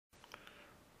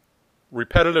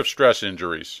Repetitive stress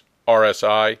injuries,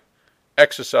 RSI,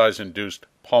 exercise-induced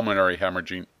pulmonary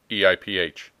hemorrhaging,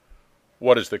 EIPH.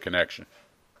 What is the connection?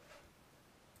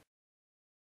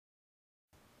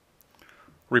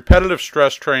 Repetitive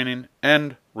stress training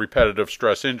and repetitive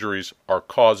stress injuries are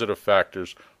causative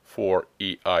factors for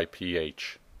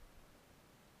EIPH.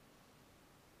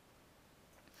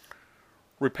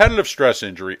 Repetitive stress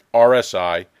injury,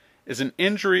 RSI, is an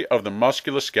injury of the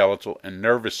musculoskeletal and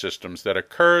nervous systems that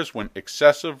occurs when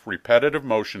excessive repetitive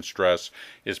motion stress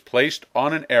is placed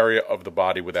on an area of the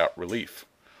body without relief.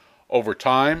 Over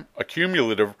time,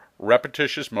 accumulative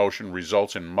repetitious motion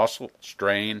results in muscle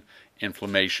strain,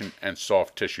 inflammation, and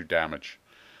soft tissue damage.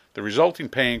 The resulting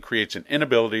pain creates an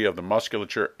inability of the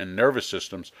musculature and nervous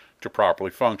systems to properly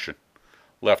function.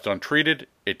 Left untreated,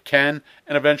 it can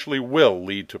and eventually will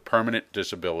lead to permanent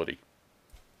disability.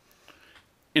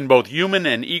 In both human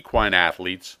and equine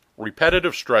athletes,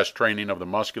 repetitive stress training of the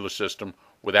muscular system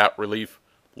without relief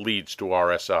leads to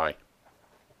RSI.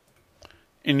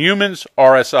 In humans,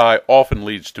 RSI often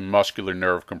leads to muscular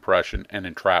nerve compression and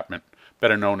entrapment,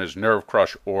 better known as nerve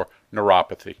crush or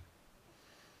neuropathy.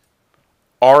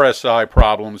 RSI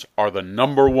problems are the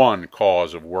 #1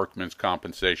 cause of workmen's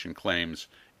compensation claims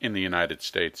in the United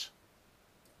States.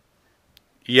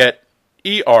 Yet,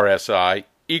 ERSI,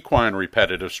 equine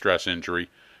repetitive stress injury,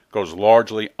 goes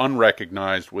largely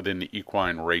unrecognized within the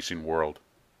equine racing world.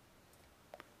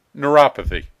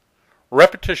 Neuropathy.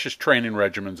 Repetitious training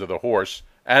regimens of the horse,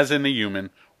 as in the human,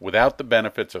 without the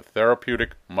benefits of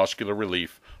therapeutic muscular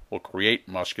relief, will create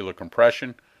muscular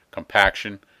compression,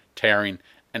 compaction, tearing,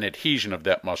 and adhesion of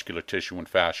that muscular tissue and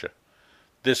fascia.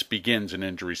 This begins an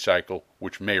injury cycle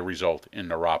which may result in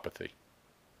neuropathy.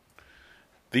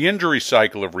 The injury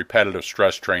cycle of repetitive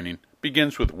stress training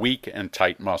begins with weak and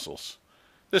tight muscles.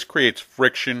 This creates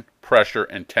friction, pressure,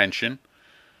 and tension,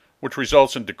 which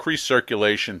results in decreased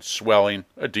circulation, swelling,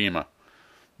 edema.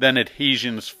 Then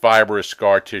adhesions, fibrous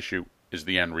scar tissue is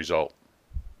the end result.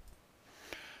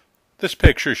 This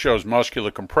picture shows muscular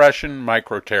compression,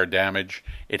 micro-tear damage,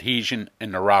 adhesion,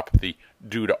 and neuropathy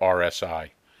due to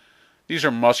RSI. These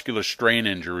are muscular strain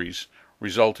injuries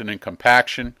resulting in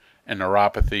compaction and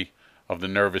neuropathy of the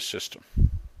nervous system.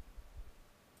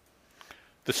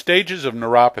 The stages of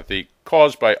neuropathy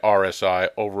caused by RSI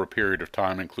over a period of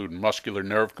time include muscular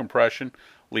nerve compression,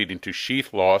 leading to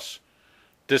sheath loss,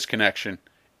 disconnection,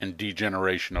 and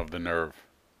degeneration of the nerve.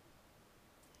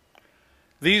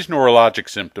 These neurologic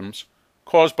symptoms,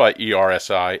 caused by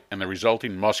ERSI and the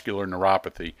resulting muscular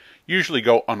neuropathy, usually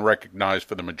go unrecognized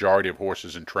for the majority of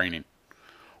horses in training.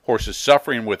 Horses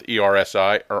suffering with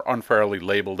ERSI are unfairly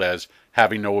labeled as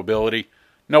having no ability,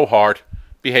 no heart,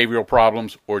 behavioral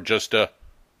problems, or just a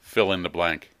fill in the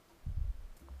blank.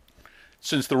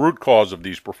 Since the root cause of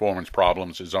these performance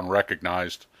problems is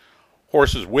unrecognized,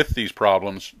 horses with these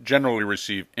problems generally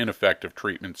receive ineffective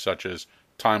treatments such as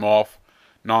time off,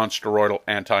 non-steroidal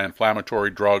anti-inflammatory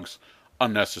drugs,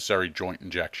 unnecessary joint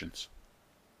injections.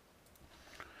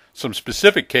 Some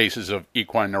specific cases of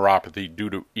equine neuropathy due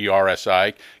to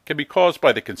ERSI can be caused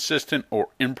by the consistent or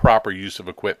improper use of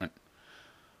equipment.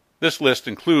 This list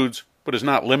includes, but is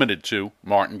not limited to,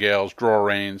 martingales, draw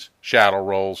reins, saddle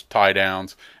rolls, tie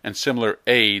downs, and similar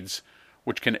aids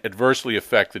which can adversely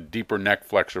affect the deeper neck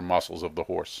flexor muscles of the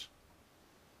horse.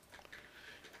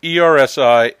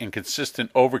 ERSI and consistent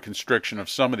overconstriction of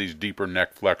some of these deeper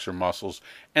neck flexor muscles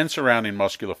and surrounding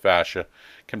muscular fascia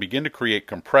can begin to create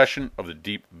compression of the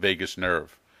deep vagus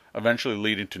nerve, eventually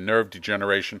leading to nerve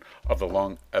degeneration of the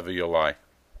lung alveoli.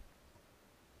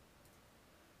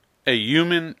 A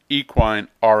human-equine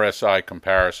RSI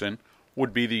comparison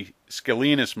would be the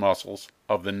scalenus muscles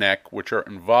of the neck, which are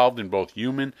involved in both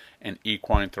human and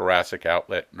equine thoracic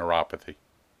outlet neuropathy.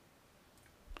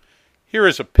 Here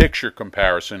is a picture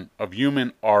comparison of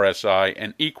human RSI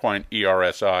and equine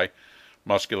ERSI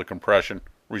muscular compression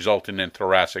resulting in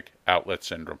thoracic outlet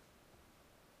syndrome.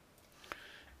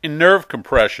 In nerve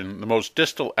compression, the most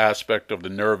distal aspect of the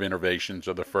nerve innervations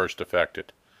are the first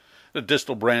affected. The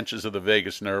distal branches of the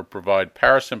vagus nerve provide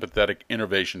parasympathetic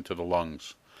innervation to the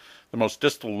lungs. The most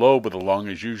distal lobe of the lung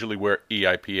is usually where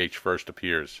EIPH first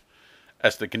appears.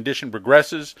 As the condition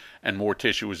progresses and more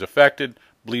tissue is affected,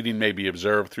 bleeding may be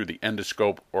observed through the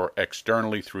endoscope or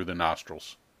externally through the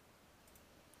nostrils.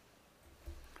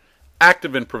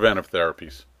 Active and preventive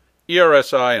therapies.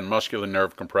 ERSI and muscular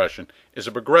nerve compression is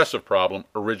a progressive problem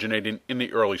originating in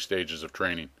the early stages of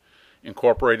training.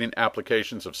 Incorporating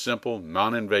applications of simple,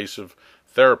 non-invasive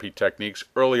therapy techniques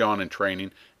early on in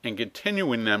training and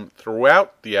continuing them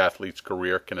throughout the athlete's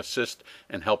career can assist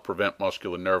and help prevent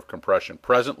muscular nerve compression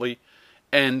presently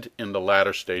and in the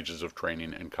latter stages of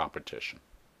training and competition.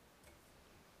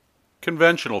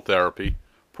 Conventional therapy,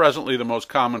 presently the most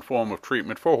common form of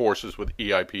treatment for horses with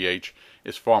EIPH,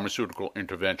 is pharmaceutical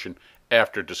intervention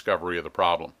after discovery of the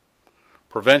problem.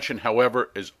 Prevention,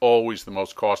 however, is always the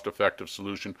most cost-effective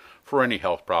solution for any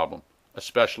health problem,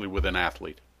 especially with an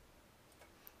athlete.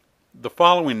 The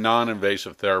following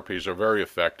non-invasive therapies are very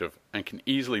effective and can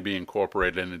easily be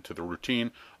incorporated into the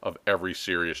routine of every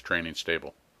serious training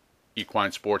stable: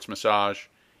 equine sports massage,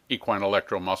 equine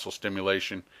electromuscle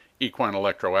stimulation, equine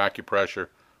electroacupressure,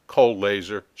 cold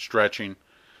laser, stretching.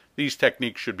 These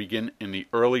techniques should begin in the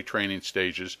early training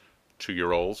stages,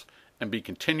 2-year-olds, and be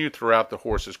continued throughout the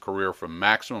horse's career for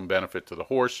maximum benefit to the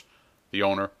horse, the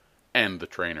owner, and the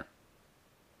trainer.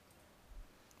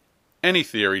 Any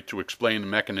theory to explain the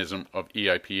mechanism of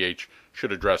EIPH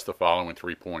should address the following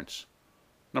 3 points.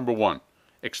 Number 1,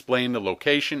 explain the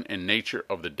location and nature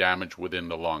of the damage within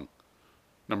the lung.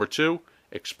 Number 2,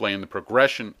 explain the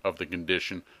progression of the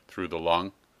condition through the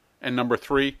lung. And number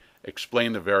 3,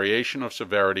 explain the variation of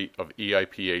severity of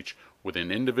EIPH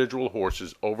within individual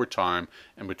horses over time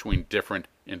and between different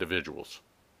individuals.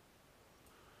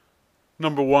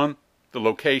 Number 1, the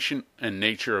location and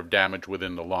nature of damage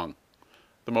within the lung.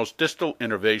 The most distal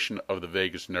innervation of the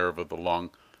vagus nerve of the lung,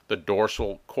 the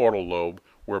dorsal caudal lobe,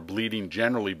 where bleeding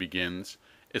generally begins,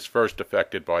 is first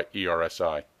affected by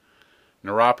ERSI.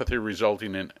 Neuropathy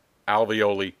resulting in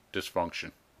alveoli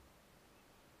dysfunction.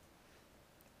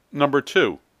 Number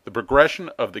 2, the progression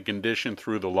of the condition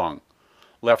through the lung.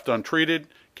 Left untreated,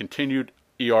 continued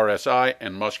ERSI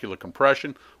and muscular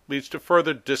compression leads to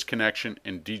further disconnection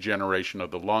and degeneration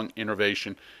of the lung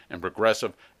innervation and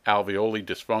progressive alveoli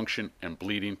dysfunction and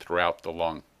bleeding throughout the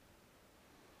lung.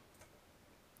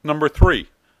 Number 3,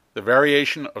 the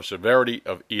variation of severity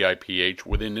of EIPH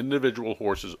within individual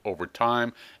horses over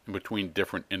time and between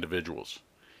different individuals.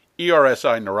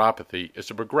 ERSI neuropathy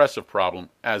is a progressive problem,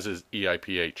 as is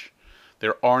EIPH.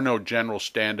 There are no general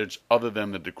standards other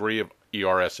than the degree of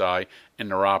ERSI, and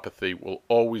neuropathy will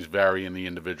always vary in the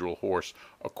individual horse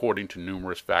according to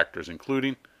numerous factors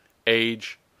including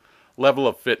age, level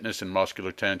of fitness and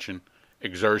muscular tension,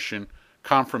 exertion,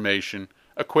 conformation,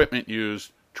 equipment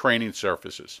used, training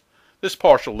surfaces. This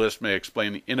partial list may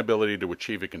explain the inability to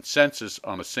achieve a consensus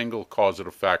on a single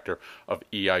causative factor of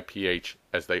EIPH,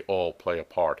 as they all play a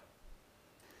part.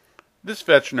 This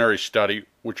veterinary study,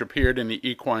 which appeared in the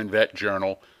Equine Vet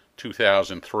Journal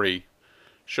 2003,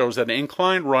 shows that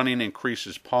inclined running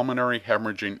increases pulmonary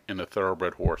hemorrhaging in the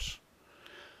thoroughbred horse.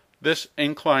 This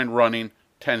inclined running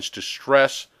tends to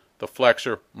stress the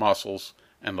flexor muscles,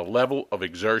 and the level of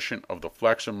exertion of the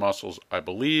flexor muscles, I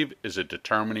believe, is a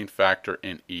determining factor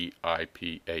in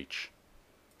EIPH.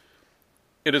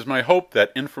 It is my hope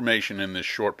that information in this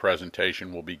short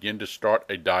presentation will begin to start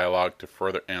a dialogue to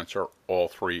further answer all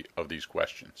 3 of these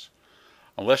questions.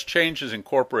 Unless change is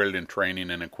incorporated in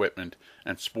training and equipment,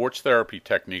 and sports therapy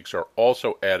techniques are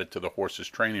also added to the horse's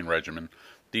training regimen,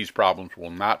 these problems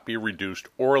will not be reduced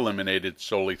or eliminated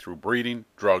solely through breeding,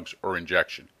 drugs, or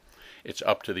injection. It's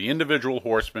up to the individual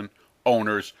horsemen,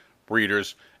 owners,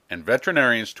 breeders, and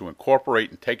veterinarians to incorporate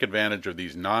and take advantage of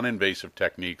these non-invasive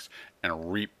techniques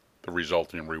and reap the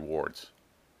resulting rewards.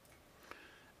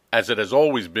 As it has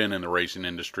always been in the racing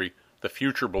industry, the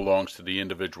future belongs to the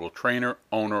individual trainer,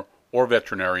 owner, or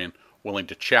veterinarian willing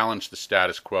to challenge the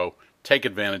status quo, take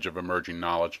advantage of emerging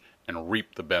knowledge, and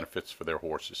reap the benefits for their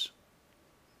horses.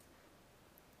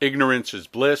 Ignorance is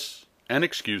bliss, and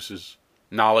excuses.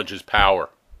 Knowledge is power,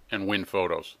 and win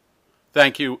photos.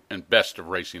 Thank you, and best of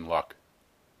racing luck.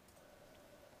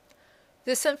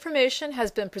 This information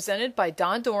has been presented by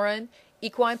Doran,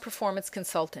 Equine Performance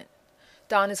Consultant.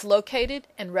 Don is located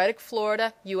in Reddick,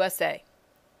 Florida, USA.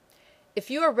 If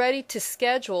you are ready to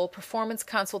schedule performance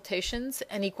consultations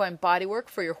and equine bodywork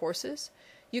for your horses,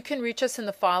 you can reach us in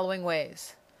the following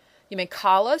ways. You may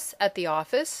call us at the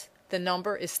office. The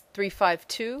number is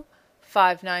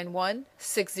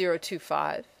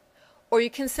 352-591-6025. Or you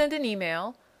can send an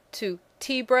email to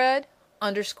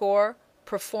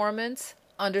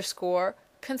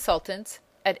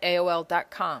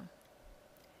tbred_performance_consultants@aol.com.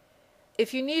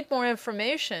 If you need more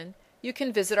information, you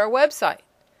can visit our website.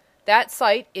 That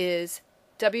site is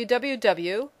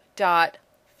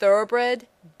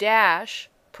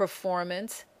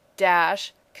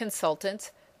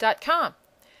www.thoroughbred-performance-consultants.com.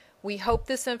 We hope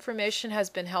this information has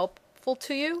been helpful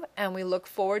to you, and we look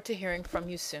forward to hearing from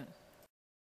you soon.